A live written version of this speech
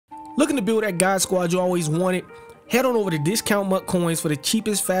Looking to build that God squad you always wanted? Head on over to Discount Mutt Coins for the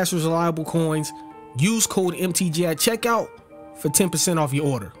cheapest, fastest, reliable coins. Use code MTG at checkout for 10% off your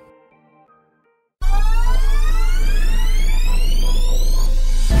order.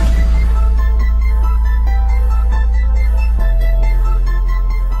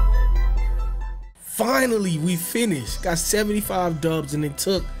 Finally, we finished. Got 75 dubs and it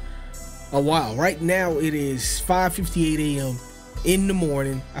took a while. Right now it is 5:58 a.m. in the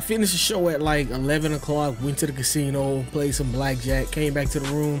morning. I finished the show at like 11 o'clock, went to the casino, played some blackjack, came back to the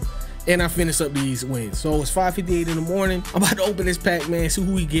room, and I finished up these wins. So it's 5:58 in the morning. I'm about to open this pack, man, see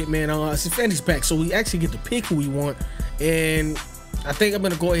who we get, man. It's a fantasy pack, so we actually get to pick who we want. And I think I'm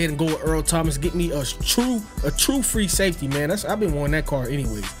gonna go ahead and go with Earl Thomas, get me a true free safety, man. I've been wanting that card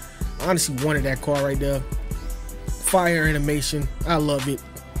anyways. I honestly wanted that card right there. Fire animation, I love it.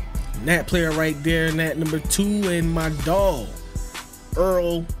 And that player right there, and that number 2, and my dog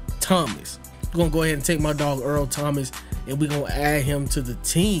Earl Thomas. I'm gonna go ahead and take my dog Earl Thomas and we're gonna add him to the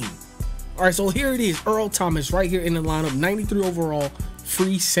team. All right, so here it is, Earl Thomas right here in the lineup, 93 overall,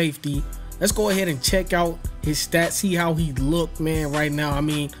 free safety. Let's go ahead and check out his stats, see how he looked, man, right now. I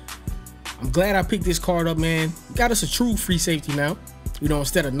mean, I'm glad I picked this card up, man. Got us a true free safety now, you know,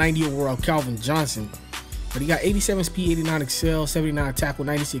 instead of 90 overall Calvin Johnson. But he got 87 speed, 89 excel, 79 tackle,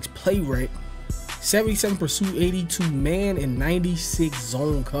 96 play rate, 77 pursuit, 82 man, and 96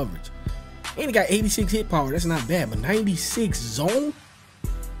 zone coverage. And he got 86 hit power. That's not bad, but 96 zone?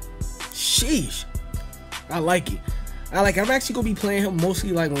 Sheesh. I like it. I'm actually gonna be playing him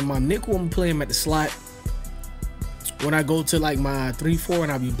mostly like when my nickel, I'm playing him at the slot. When I go to like my 3-4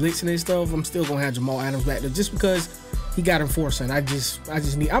 and I'll be blitzing and stuff, I'm still gonna have Jamal Adams back there just because he got enforcing. I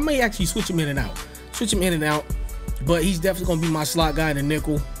may actually switch him in and out. But he's definitely gonna be my slot guy in the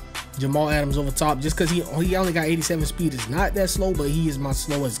nickel. Jamal Adams over top, just because he only got 87 speed. It's not that slow, but he is my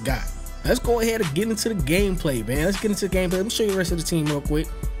slowest guy. Let's go ahead and get into the gameplay, man. Let's get into the gameplay. Let me show you the rest of the team real quick.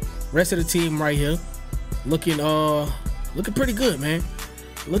 Rest of the team right here, looking pretty good, man.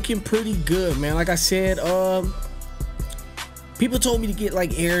 Looking pretty good, man. Like I said, people told me to get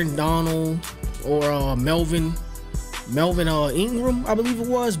like Aaron Donald or Melvin Ingram, I believe it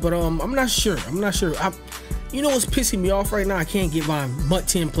was, but I'm not sure. You know what's pissing me off right now? I can't get my Mutt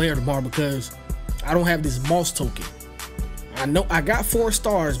 10 player tomorrow because I don't have this Moss token. I know I got 4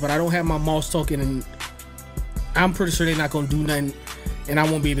 stars, but I don't have my Moss token, and I'm pretty sure they're not gonna do nothing, and I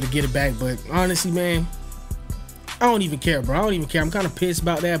won't be able to get it back. But honestly, man, I don't even care, bro. I don't even care. I'm kind of pissed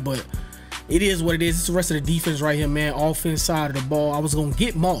about that, but it is what it is. It's the rest of the defense right here, man. Offense side of the ball. I was gonna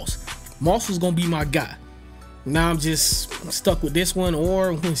get Moss. Moss was gonna be my guy. Now I'm just stuck with this one,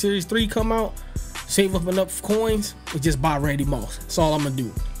 or when Series 3 come out, save up enough coins and just buy Randy Moss. That's all I'm gonna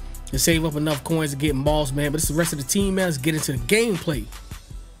do. Just save up enough coins to get Moss, man. But it's the rest of the team, man. Let's get into the gameplay.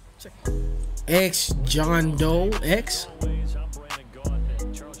 X John Doe X.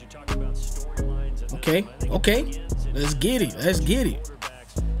 Okay. Let's get it.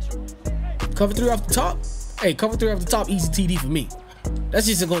 Cover 3 off the top. Hey, cover 3 off the top, easy TD for me. This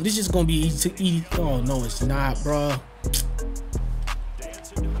just gonna be easy. Oh no, it's not, bruh.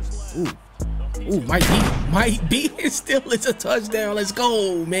 Ooh, might be. Still, it's a touchdown. Let's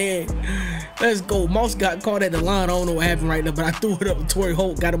go, man. Let's go. Moss got caught at the line. I don't know what happened right now, but I threw it up to Torrey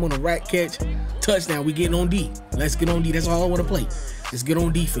Holt. Got him on a rack catch. Touchdown. We getting on D. Let's get on D. That's all I want to play. Let's get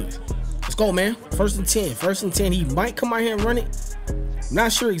on defense. Let's go, man. First and 10. He might come out here and run it. I'm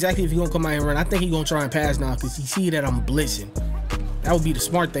not sure exactly if he's gonna come out here and run. I think he's gonna try and pass now because he see that I'm blitzing. That would be the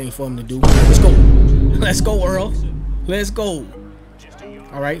smart thing for him to do. Let's go. Let's go, Earl. Let's go.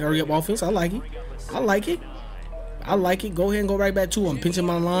 All right, hurry up offense. I like it. Go ahead and go right back to him. Pinching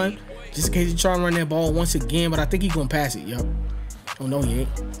my line just in case he try and run that ball once again, but I think he's gonna pass it. Yep. Oh no, he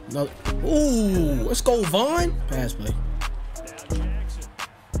ain't. No. Ooh, let's go, Vaughn. Pass play.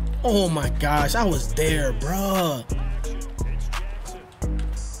 Oh my gosh, I was there, bruh.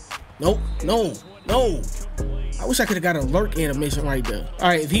 Nope. No. I wish I could have got an alert animation right there. All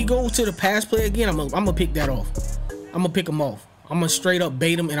right, if he goes to the pass play again, I'm gonna pick that off. I'm gonna pick him off. I'm gonna straight up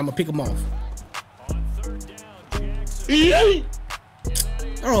bait him and I'm gonna pick him off.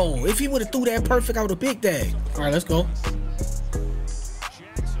 Oh, if he would have threw that perfect, I would have picked that. All right, let's go.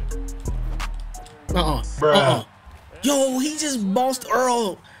 Yo, he just bossed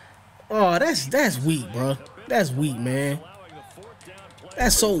Earl. Oh, that's weak, bro. That's weak, man.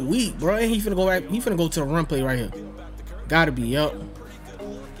 That's so weak, bro. And he finna go right. He finna go to the run play right here. Gotta be. Yep.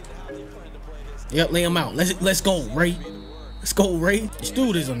 Lay him out. Let's go, Ray. Let's go, Ray. This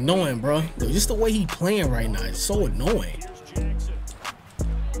dude is annoying, bro. Just the way he playing right now is so annoying.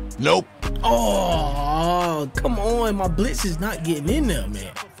 Nope. Oh, come on. My blitz is not getting in there,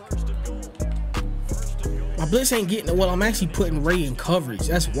 man. My blitz ain't getting, well, I'm actually putting Ray in coverage.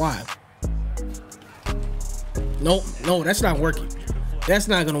 That's why. Nope, no, that's not working. That's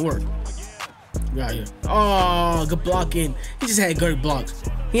not gonna work. Got here. Oh, good blocking. He just had great blocks.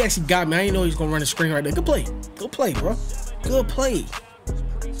 He actually got me. I didn't know he was gonna run a screen right there. Good play. Good play, bro. Good play.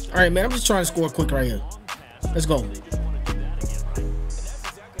 All right, man. I'm just trying to score quick right here. Let's go.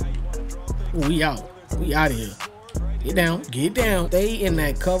 Ooh, we out. We out of here. Get down. Get down. Stay in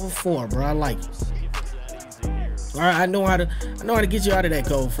that cover 4, bro. I like it. All right, I know how to get you out of that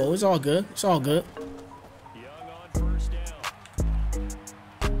cover 4. It's all good. It's all good.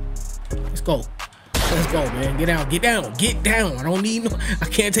 Let's go. Let's go, man. Get down. Get down. Get down. I don't need no. I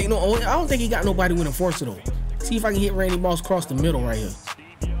can't take no. I don't think he got nobody with enforcer though. See if I can hit Randy Moss across the middle right here.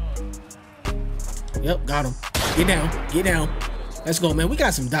 Yep, got him. Get down. Get down. Let's go, man. We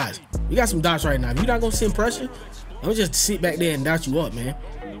got some dots. We got some dots right now. If you're not gonna send pressure, I'm gonna just sit back there and dot you up, man.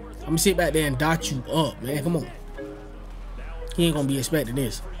 I'm gonna sit back there and dot you up, man. Come on. He ain't gonna be expecting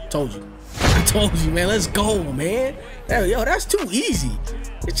this. Told you. I told you, man. Let's go, man. Yo, that's too easy.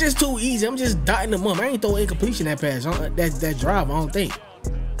 It's just too easy. I'm just dotting them up. I ain't throwing incompletion that pass. That drive, I don't think.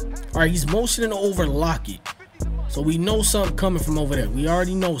 All right, he's motioning over lock it. So we know something coming from over there. We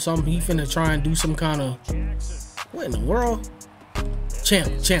already know something. He finna try and do some kind of, what in the world? Champ,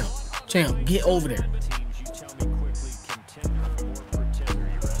 get over there.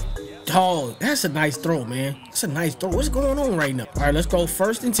 Oh, that's a nice throw, man. That's a nice throw. What's going on right now? All right, let's go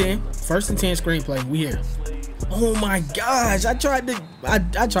 1st and 10. 1st and 10 screenplay. We here. Oh my gosh, I tried to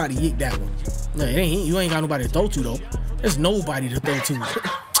yick that one. No, you ain't got nobody to throw to though. There's nobody to throw to.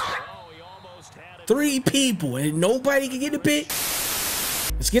 3 people and nobody can get the pick.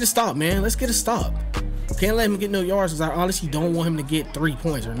 Let's get a stop, man. Let's get a stop. Can't let him get no yards because I honestly don't want him to get 3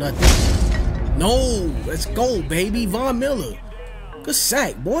 points or nothing. No, let's go, baby. Von Miller. Good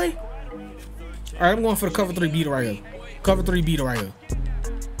sack, boy. All right, I'm going for the cover 3 beater right here. Cover 3 beater right here.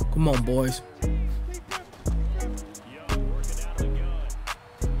 Come on, boys.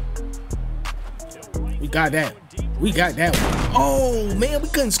 We got that. We got that one. Oh, man, we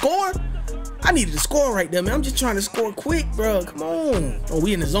couldn't score? I needed to score right there, man. I'm just trying to score quick, bro. Come on. Oh,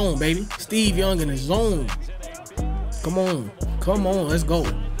 we in the zone, baby. Steve Young in the zone. Come on. Come on. Let's go.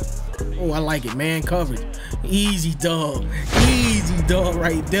 Oh, I like it, man. Coverage. Easy dub. Easy dub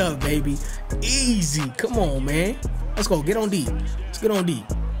right there, baby. Easy. Come on, man. Let's go. Get on D. Let's get on D.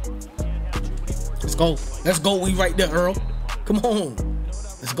 Let's go. Let's go. We right there, Earl. Come on.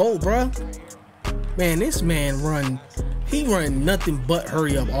 Let's go, bro. Man, this man run. He run nothing but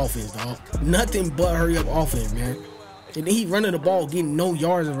hurry up offense, dog. Nothing but hurry up offense, man. And then he running the ball, getting no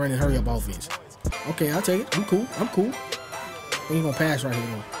yards and running hurry up offense. Okay, I'll take it. I'm cool. I'm cool. He ain't gonna pass right here,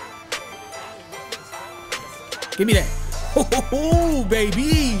 though. Give me that. Oh,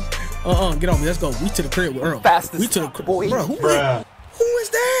 baby. Get on me. Let's go. We to the crib with Earl. Fastest we to the crib. boy. Bro, who is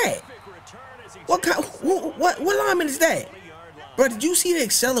that? What kind? What lineman is that? Bro, did you see the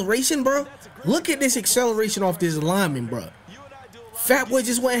acceleration, bro? Look at this acceleration off this lineman, bro. Fat boy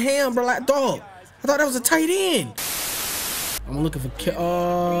just went ham, bro. Like, dog. I thought that was a tight end. I'm looking for.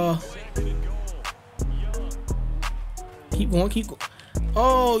 Keep going. Keep going.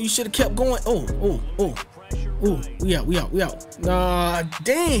 Oh, you should have kept going. Oh. We out. Nah,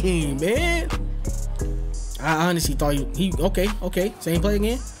 dang, man. I honestly thought he okay. Same play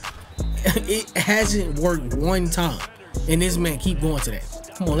again. It hasn't worked one time, and this man keep going to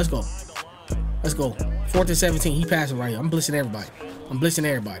that. Come on, let's go. Let's go. 4th and 17. He passing right here. I'm blitzing everybody.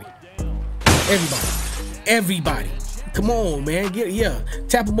 Everybody. Come on, man.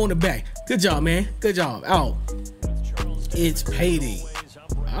 Tap him on the back. Good job, man. Good job. Out. It's payday.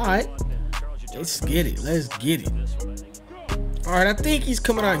 All right. Let's get it. All right. I think he's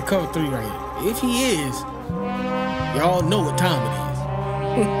coming out in cover 3 right here. If he is, y'all know what time it is.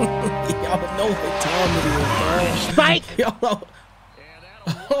 Y'all know what time it is, bro. Spike. Y'all know.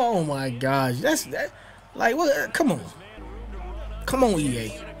 Oh my gosh, that's that. Like, what? Come on,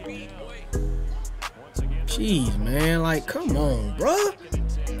 EA. Jeez, man, like, come on, bro.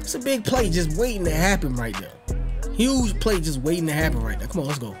 It's a big play just waiting to happen right there. Huge play just waiting to happen right there. Come on,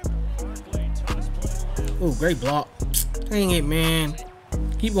 let's go. Oh, great block. Dang it, man.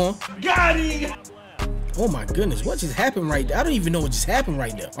 Keep going. Got him. Oh my goodness, what just happened right there? I don't even know what just happened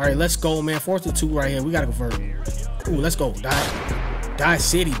right there. All right, let's go, man. 4th and 2 right here. We gotta convert. Ooh, let's go. Die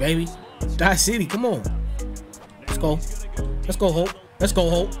City, baby. Die City, come on. Let's go. Let's go, Hope. Let's go,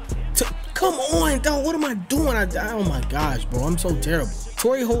 Hope. Come on, dog. What am I doing? Oh my gosh, bro. I'm so terrible.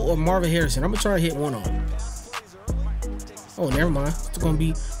 Torrey Holt or Marvin Harrison. I'm gonna try to hit one of them. Oh, never mind. It's gonna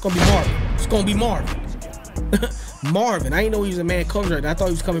be Marvin. It's gonna be Marvin. Marvin. I didn't know he was a man coverage right there. I thought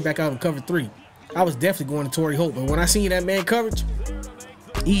he was coming back out in cover 3. I was definitely going to Torrey Holt, but when I seen that man coverage,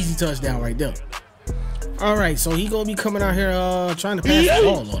 easy touchdown right there. All right, so he gonna be coming out here trying to pass the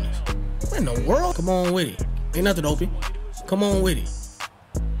ball on us. What in the world? Come on with it. Ain't nothing open. Come on with it.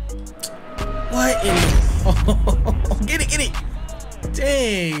 What in the... Oh, get it, get it.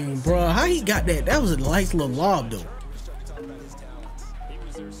 Dang, bro. How he got that? That was a nice little lob, though.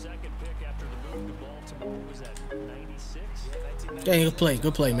 Dang,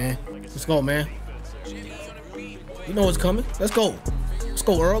 good play, man. Let's go, man. You know what's coming. Let's go. Let's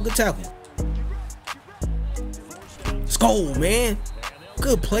go, Earl. Good tackle. Let's go, man.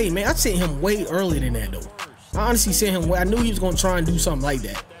 Good play, man. I sent him way earlier than that, though. I honestly sent him way. I knew he was going to try and do something like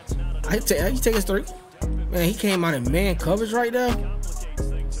that. He take us 3. Man, he came out in man coverage right there.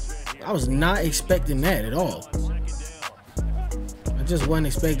 I was not expecting that at all. I just wasn't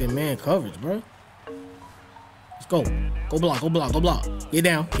expecting man coverage, bro. Let's go. Go block, go block, go block. Get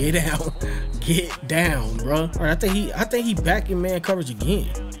down, get down. Get down, bro. All right, I think he back in man coverage again.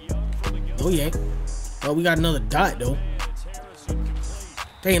 No, he ain't. Oh, we got another dot, though.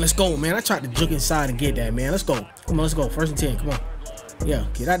 Dang, let's go, man. I tried to juke inside and get that, man. Let's go. Come on, let's go. 1st and 10. Come on. Yeah,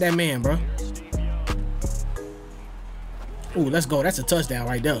 get out that man, bro. Ooh, let's go. That's a touchdown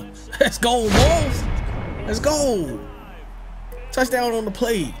right there. Let's go, boys. Let's go. Touchdown on the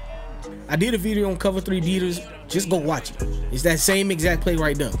play. I did a video on cover 3 beaters. Just go watch it. It's that same exact play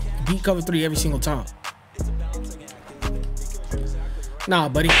right there. Beat cover 3 every single time. Nah,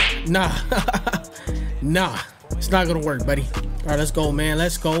 buddy. Nah. Nah. It's not gonna work, buddy. All right, let's go, man.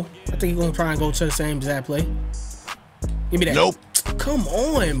 Let's go. I think he's gonna try and go to the same exact play. Give me that. Nope. Come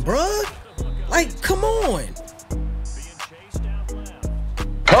on, bruh. Like, come on.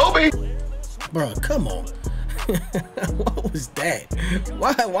 Kobe. Bruh, come on. What was that?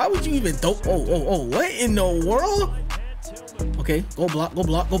 Why would you even throw? Oh, what in the world? Okay, go block, go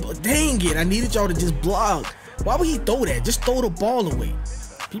block, go block. Dang it, I needed y'all to just block. Why would he throw that? Just throw the ball away.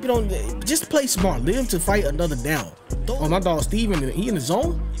 People don't, just play smart. Live to fight another down. Oh, my dog Steven, he in the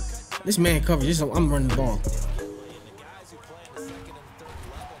zone? This man covers, I'm running the ball.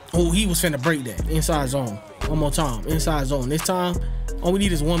 Oh, he was finna break that. Inside zone. One more time. Inside zone. This time, all we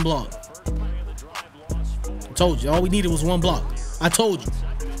need is 1 block. I told you. All we needed was 1 block. I told you.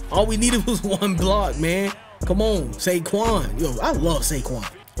 All we needed was 1 block, man. Come on. Saquon. Yo, I love Saquon.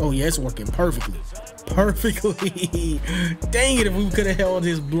 Oh, yeah, it's working perfectly. Perfectly. Dang it, if we could have held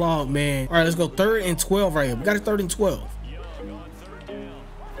his block, man. All right, let's go 3rd and 12 right here. We got a 3rd and 12.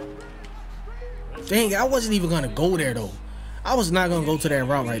 Dang it, I wasn't even going to go there, though. I was not going to go to that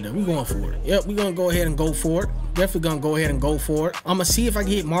route right there. We're going for it. Yep, we're going to go ahead and go for it. Definitely going to go ahead and go for it. I'm going to see if I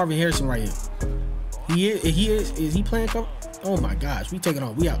can hit Marvin Harrison right here. Is he playing cover? Oh my gosh, we taking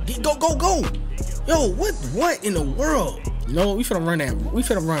off. We out. Go. Yo, what in the world? You know what? We finna run that. We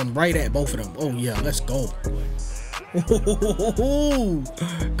finna run right at both of them. Oh yeah, let's go.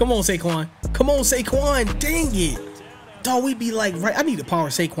 Come on, Saquon. Come on, Saquon. Dang it. Dog, we be like, right. I need to power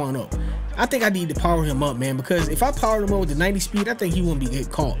Saquon up. I think I need to power him up, man, because if I powered him up with the 90 speed, I think he wouldn't be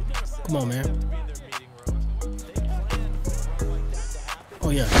get caught. Come on, man. Oh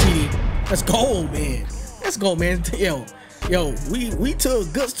yeah, TD. Let's go, man. Let's go, man. Yo, we took a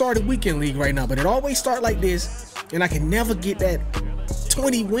good start in weekend league right now, but it always start like this, and I can never get that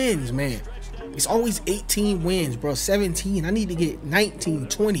 20 wins, man. It's always 18 wins, bro. 17. I need to get 19,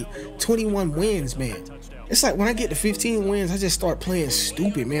 20, 21 wins, man. It's like when I get to 15 wins, I just start playing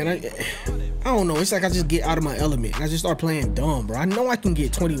stupid, man. I don't know. It's like I just get out of my element. I just start playing dumb, bro. I know I can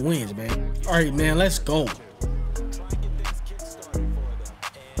get 20 wins, man. All right, man. Let's go.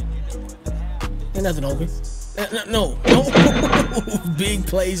 Ain't nothing open. No. Big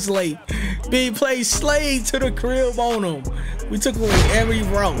play Slade. Big play Slade to the crib on him. We took away every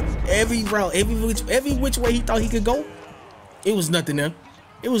route, every which way he thought he could go. It was nothing there.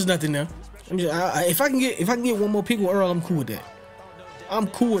 It was nothing there. If I can get 1 more pick with Earl, I'm cool with that. I'm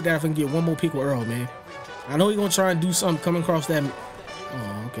cool with that if I can get 1 more pick with Earl, man. I know he's gonna try and do something coming across that.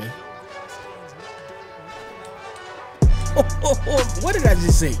 Oh, okay. What did I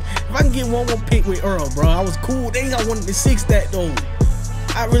just say? If I can get 1 more pick with Earl, bro, I was cool. Dang, I wanted to 6 that though.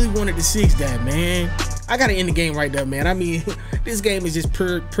 I really wanted to 6 that, man. I gotta end the game right there, man. I mean, this game is just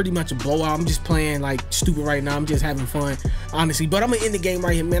pretty much a blowout. I'm just playing like stupid right now. I'm just having fun, honestly. But I'm gonna end the game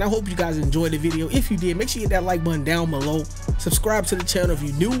right here, man. I hope you guys enjoyed the video. If you did, make sure you hit that like button down below. Subscribe to the channel if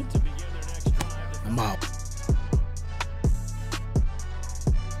you're new. I'm out.